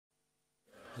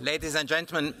Ladies and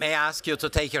gentlemen, may I ask you to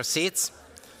take your seats?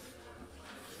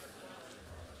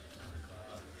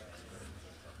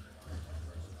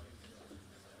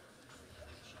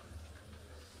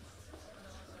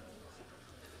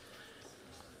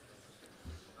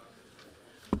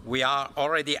 We are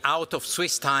already out of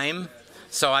Swiss time,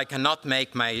 so I cannot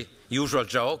make my usual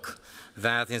joke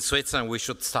that in Switzerland we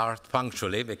should start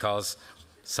punctually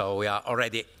so we are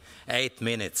already 8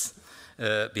 minutes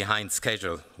behind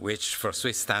schedule, which for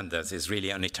Swiss standards is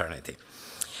really an eternity.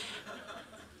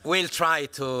 We'll try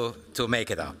to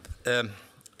make it up.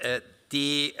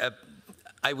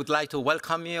 I would like to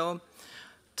welcome you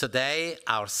today,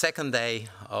 our second day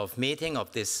of meeting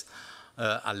of this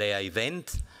ALLEA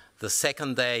event, the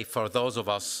second day for those of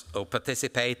us who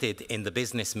participated in the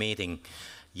business meeting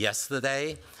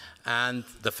yesterday, and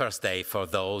the first day for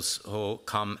those who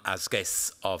come as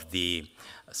guests of the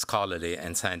scholarly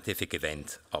and scientific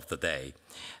event of the day.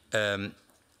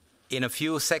 In a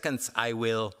few seconds, I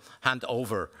will hand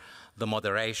over the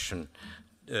moderation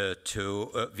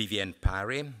to Vivienne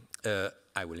Parry.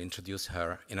 I will introduce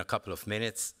her in a couple of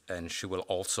minutes, and she will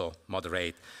also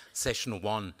moderate session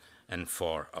 1 and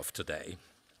 4 of today.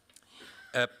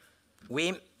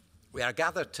 We are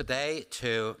gathered today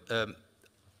to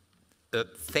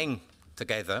think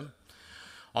together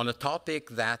on a topic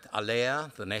that ALLEA,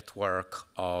 the network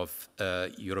of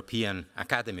European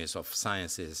Academies of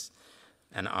Sciences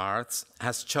and Arts,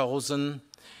 has chosen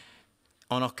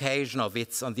on the occasion of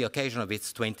its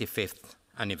 25th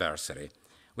anniversary,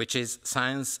 which is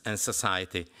Science and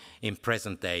Society in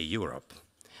Present-day Europe.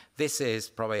 This is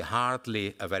probably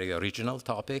hardly a very original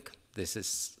topic. This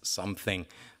is something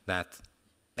that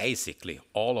basically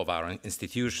all of our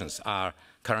institutions are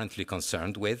currently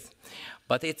concerned with,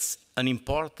 but it's an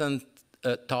important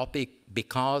topic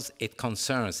because it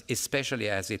concerns, especially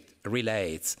as it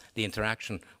relates the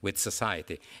interaction with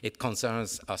society. It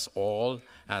concerns us all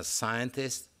as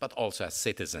scientists, but also as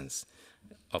citizens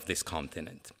of this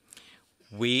continent.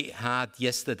 We had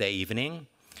yesterday evening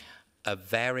a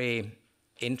very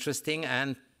interesting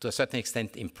and to a certain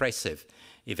extent impressive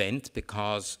event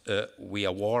because we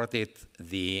awarded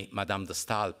the Madame de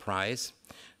Stael Prize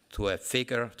to a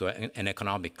figure, to an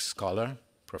economic scholar,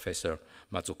 Professor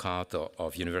Mazzucato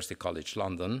of University College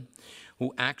London,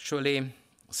 who actually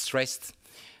stressed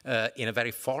in a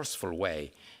very forceful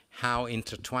way how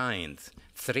intertwined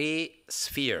 3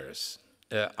 spheres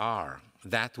are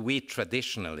that we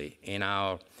traditionally in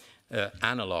our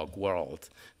analog world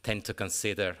tended to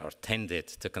consider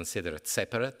it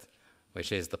separate,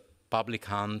 which is the public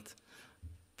hand,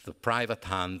 the private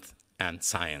hand, and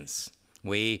science.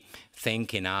 We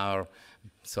think in our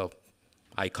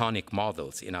iconic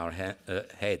models in our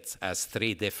heads as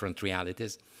 3 different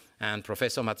realities, and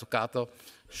Professor Mazzucato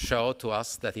showed to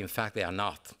us that in fact they are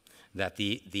not, that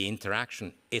the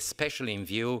interaction, especially in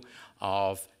view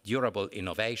of durable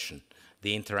innovation,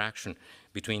 the interaction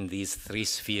between these 3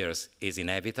 spheres is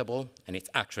inevitable, and it's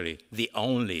actually the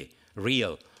only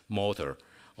real motor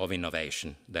of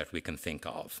innovation that we can think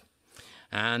of.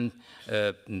 And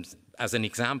as an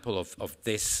example of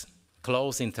this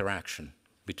close interaction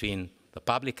between the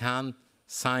public hand,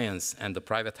 science, and the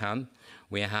private hand,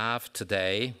 we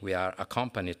are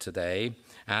accompanied today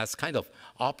as kind of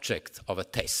object of a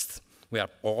test. We are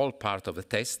all part of a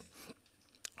test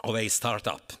of a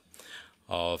startup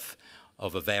of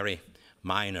a very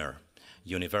minor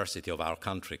university of our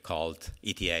country called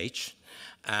ETH.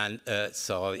 And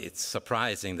so it's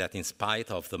surprising that in spite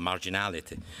of the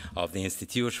marginality of the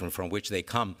institution from which they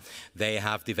come, they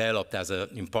have developed as an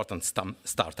important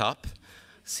startup,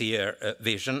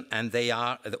 seervision, and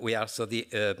we are so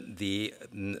the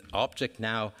object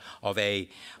now of a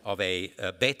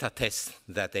beta test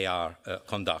that they are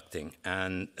conducting,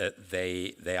 and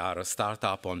they are a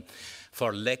startup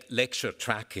for lecture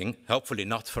tracking, hopefully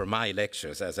not for my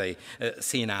lectures as I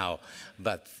see now,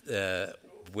 but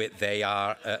they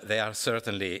are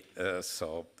certainly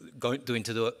going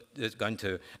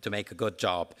to make a good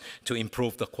job to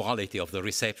improve the quality of the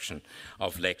reception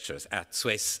of lectures at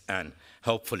Swiss and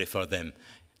hopefully for them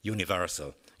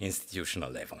universal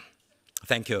institutional level.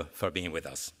 Thank you for being with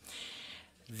us.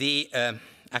 The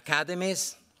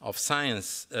Academies of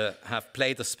Science have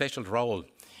played a special role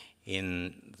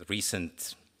in the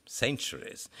recent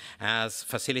centuries as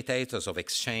facilitators of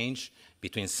exchange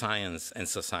between science and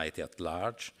society at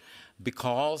large,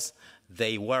 because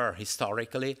they were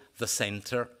historically the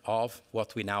center of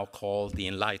what we now call the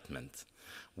Enlightenment.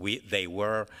 They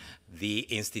were the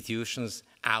institutions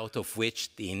out of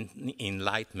which the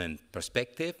Enlightenment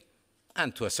perspective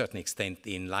and to a certain extent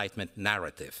the Enlightenment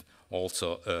narrative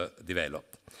also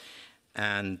developed.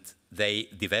 And they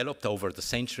developed over the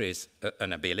centuries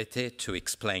an ability to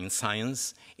explain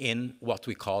science in what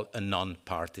we call a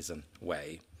non-partisan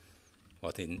way,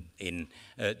 what in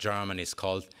German is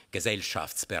called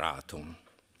Gesellschaftsberatung,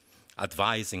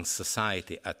 advising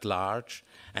society at large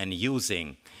and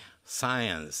using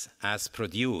science as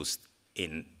produced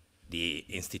in the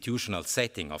institutional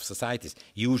setting of societies,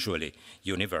 usually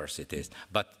universities,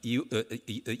 but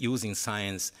using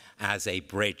science as a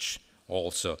bridge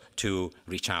also to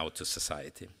reach out to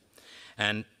society.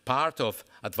 And part of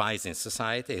advising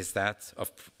society is that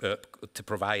of to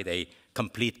provide a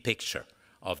complete picture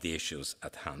of the issues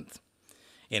at hand.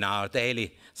 In our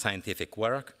daily scientific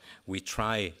work, we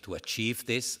try to achieve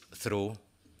this through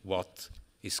what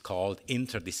is called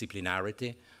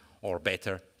interdisciplinarity, or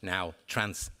better now,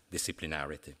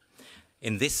 transdisciplinarity.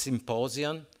 In this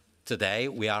symposium today,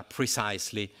 we are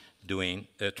precisely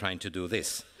trying to do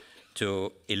this,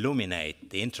 to illuminate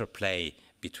the interplay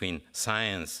between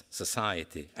science,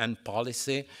 society, and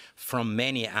policy from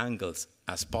many angles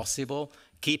as possible,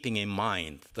 keeping in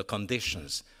mind the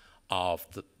conditions of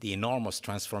the enormous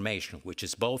transformation, which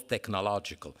is both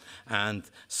technological and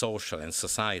social and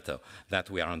societal, that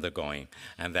we are undergoing,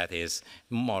 and that is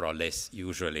more or less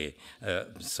usually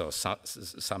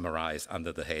summarized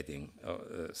under the heading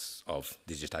of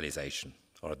digitalization,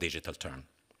 or digital turn.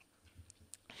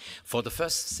 For the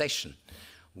first session,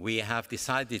 we have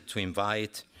decided to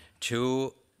invite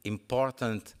two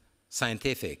important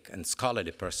scientific and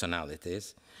scholarly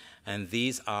personalities, and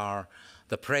these are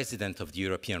the President of the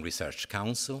European Research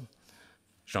Council,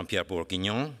 Jean-Pierre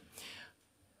Bourguignon,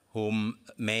 whom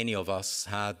many of us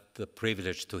had the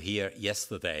privilege to hear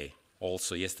yesterday,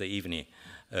 also yesterday evening,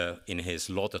 in his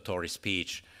laudatory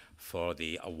speech for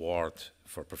the award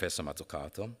for Professor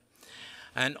Mazzucato,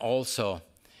 and also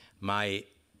my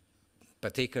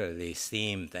particularly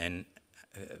esteemed and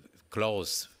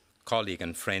close colleague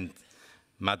and friend,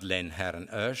 Madeleine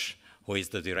Herren-Oesch, who is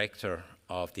the director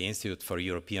of the Institute for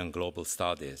European Global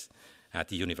Studies at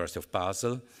the University of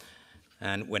Basel.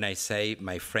 And when I say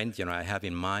my friend, you know, I have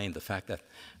in mind the fact that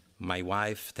my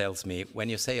wife tells me, when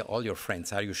you say all your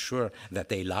friends, are you sure that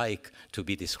they like to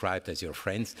be described as your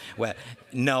friends? Well,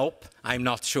 nope, I'm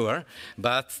not sure,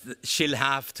 but she'll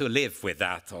have to live with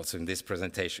that also in this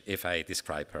presentation if I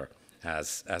describe her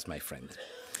as my friend.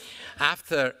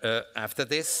 After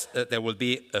this, there will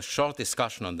be a short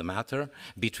discussion on the matter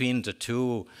between the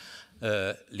two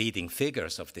leading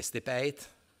figures of this debate,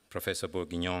 Professor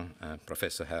Bourguignon and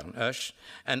Professor Herren-Oesch,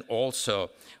 and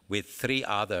also with three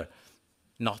other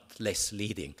not less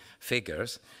leading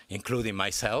figures, including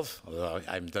myself, although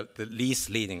I'm the least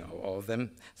leading of all of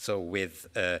them, so with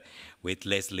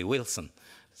Leslie Wilson,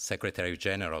 Secretary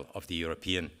General of the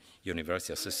European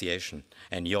University Association,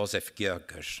 and Josef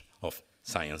Györgös of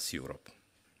Science Europe.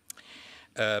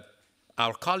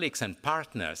 Our colleagues and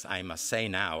partners, I must say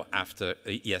now, after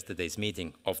yesterday's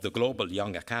meeting of the Global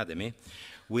Young Academy,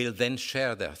 will then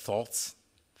share their thoughts.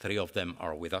 Three of them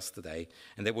are with us today,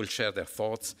 and they will share their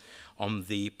thoughts on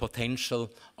the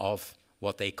potential of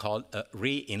what they call a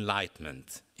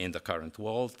re-enlightenment in the current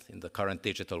world, in the current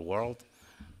digital world.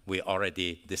 We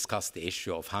already discussed the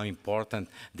issue of how important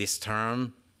this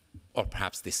term, or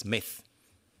perhaps this myth,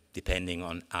 depending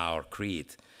on our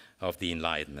creed, of the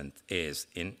Enlightenment is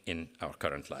in our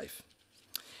current life.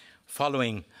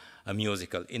 Following a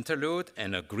musical interlude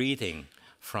and a greeting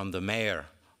from the mayor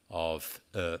of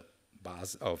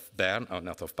Bern, or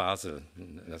not of Basel,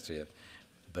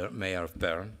 mayor of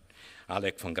Bern,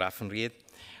 Alec von Grafenried,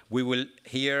 we will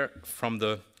hear from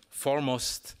the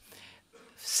foremost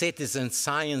citizen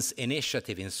science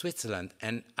initiative in Switzerland,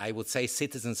 and I would say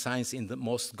citizen science in the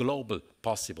most global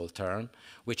possible term,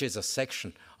 which is a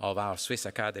section of our Swiss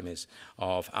Academies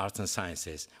of Arts and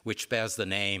Sciences, which bears the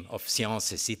name of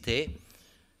Science et Cité.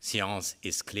 Science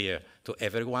is clear to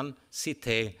everyone.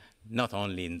 Cité, not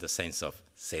only in the sense of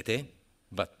cité,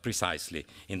 but precisely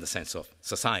in the sense of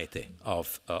society,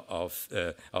 of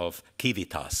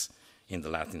civitas in the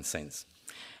Latin sense.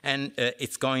 And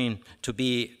it's going to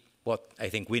be what I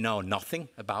think we know nothing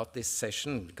about this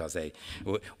session, because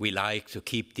we like to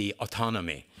keep the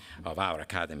autonomy of our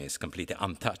academies completely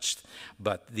untouched.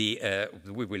 But we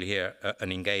will hear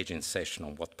an engaging session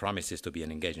on what promises to be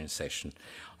an engaging session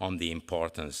on the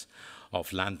importance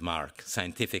of landmark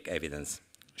scientific evidence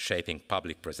shaping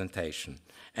public presentation.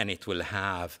 And it will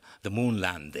have the moon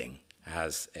landing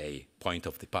as a point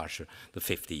of departure, the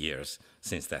 50 years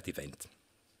since that event.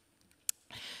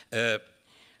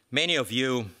 Many of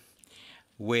you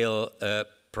will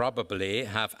probably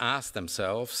have asked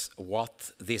themselves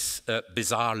what this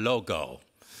bizarre logo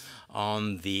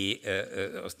on the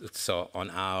on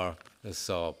our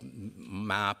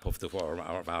map of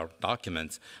our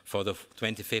documents for the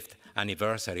 25th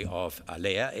anniversary of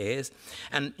ALLEA is.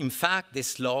 And in fact,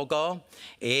 this logo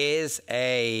is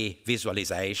a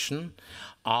visualization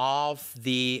of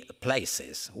the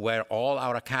places where all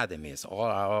our academies, all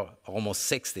our almost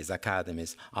 60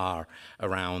 academies are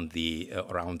around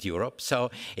Europe. So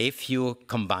if you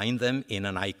combine them in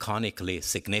an iconically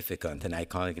significant and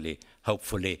iconically,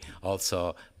 hopefully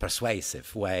also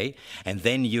persuasive way, and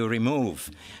then you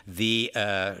remove the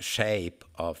shape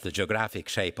of the geographic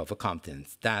shape of a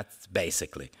continent, that's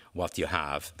basically what you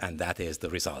have, and that is the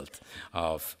result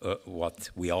of what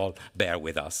we all bear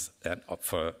with us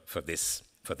for this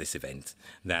event,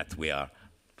 that we are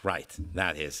right.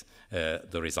 That is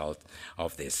the result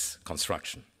of this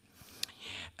construction.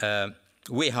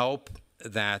 We hope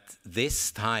that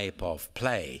this type of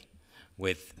play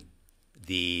with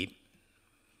the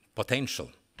potential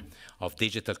of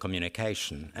digital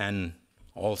communication and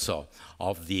also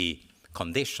of the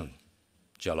condition,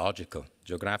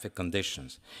 geographic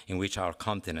conditions in which our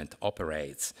continent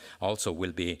operates also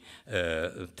will be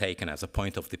taken as a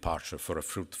point of departure for a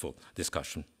fruitful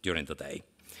discussion during the day.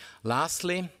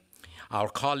 Lastly, our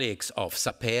colleagues of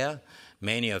SAPEA,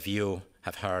 many of you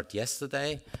have heard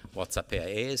yesterday what SAPEA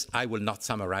is. I will not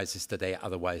summarize this today,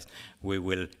 otherwise we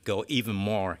will go even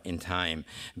more in time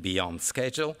beyond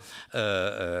schedule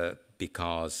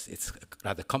because it's a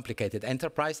rather complicated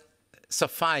enterprise.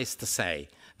 Suffice to say,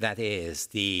 that is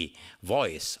the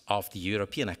voice of the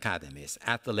European academies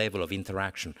at the level of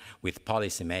interaction with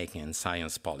policy making and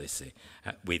science policy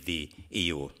with the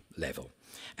EU level.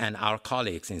 And our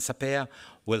colleagues in SAPEA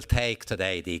will take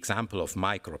today the example of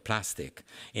microplastic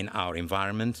in our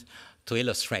environment to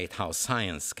illustrate how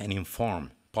science can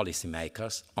inform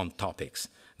policymakers on topics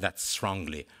that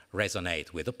strongly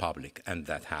resonate with the public and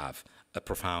that have a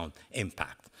profound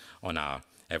impact on our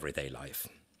everyday life.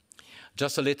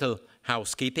 Just a little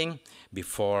housekeeping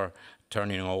before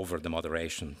turning over the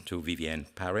moderation to Vivienne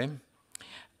Parry.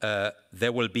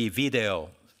 There will be videos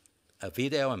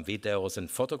and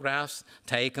photographs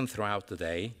taken throughout the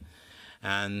day,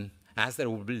 and as there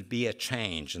will be a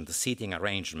change in the seating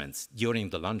arrangements during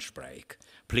the lunch break,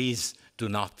 please do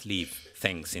not leave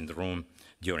things in the room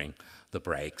during the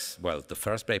breaks. Well, the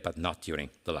first break, but not during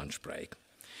the lunch break.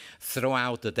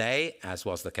 Throughout the day, as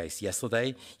was the case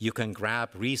yesterday, you can grab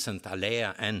recent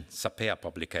ALLEA and SAPEA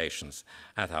publications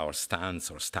at our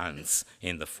stands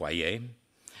in the foyer.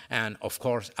 And of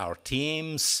course, our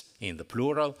teams in the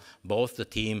plural, both the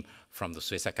team from the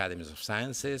Swiss Academies of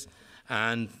Sciences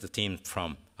and the team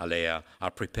from ALLEA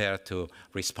are prepared to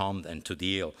respond and to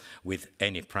deal with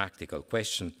any practical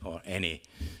question or any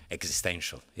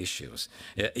existential issues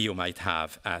you might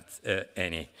have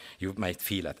you might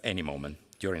feel at any moment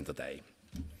during the day.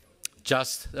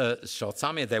 Just a short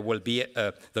summary, there will be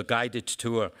the guided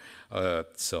tour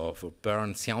for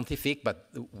Bern Scientific, but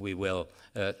we will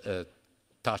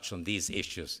touch on these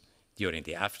issues during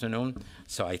the afternoon.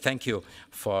 So I thank you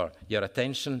for your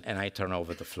attention, and I turn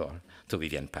over the floor to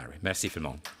Vivienne Parry. Merci,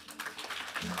 Philmon.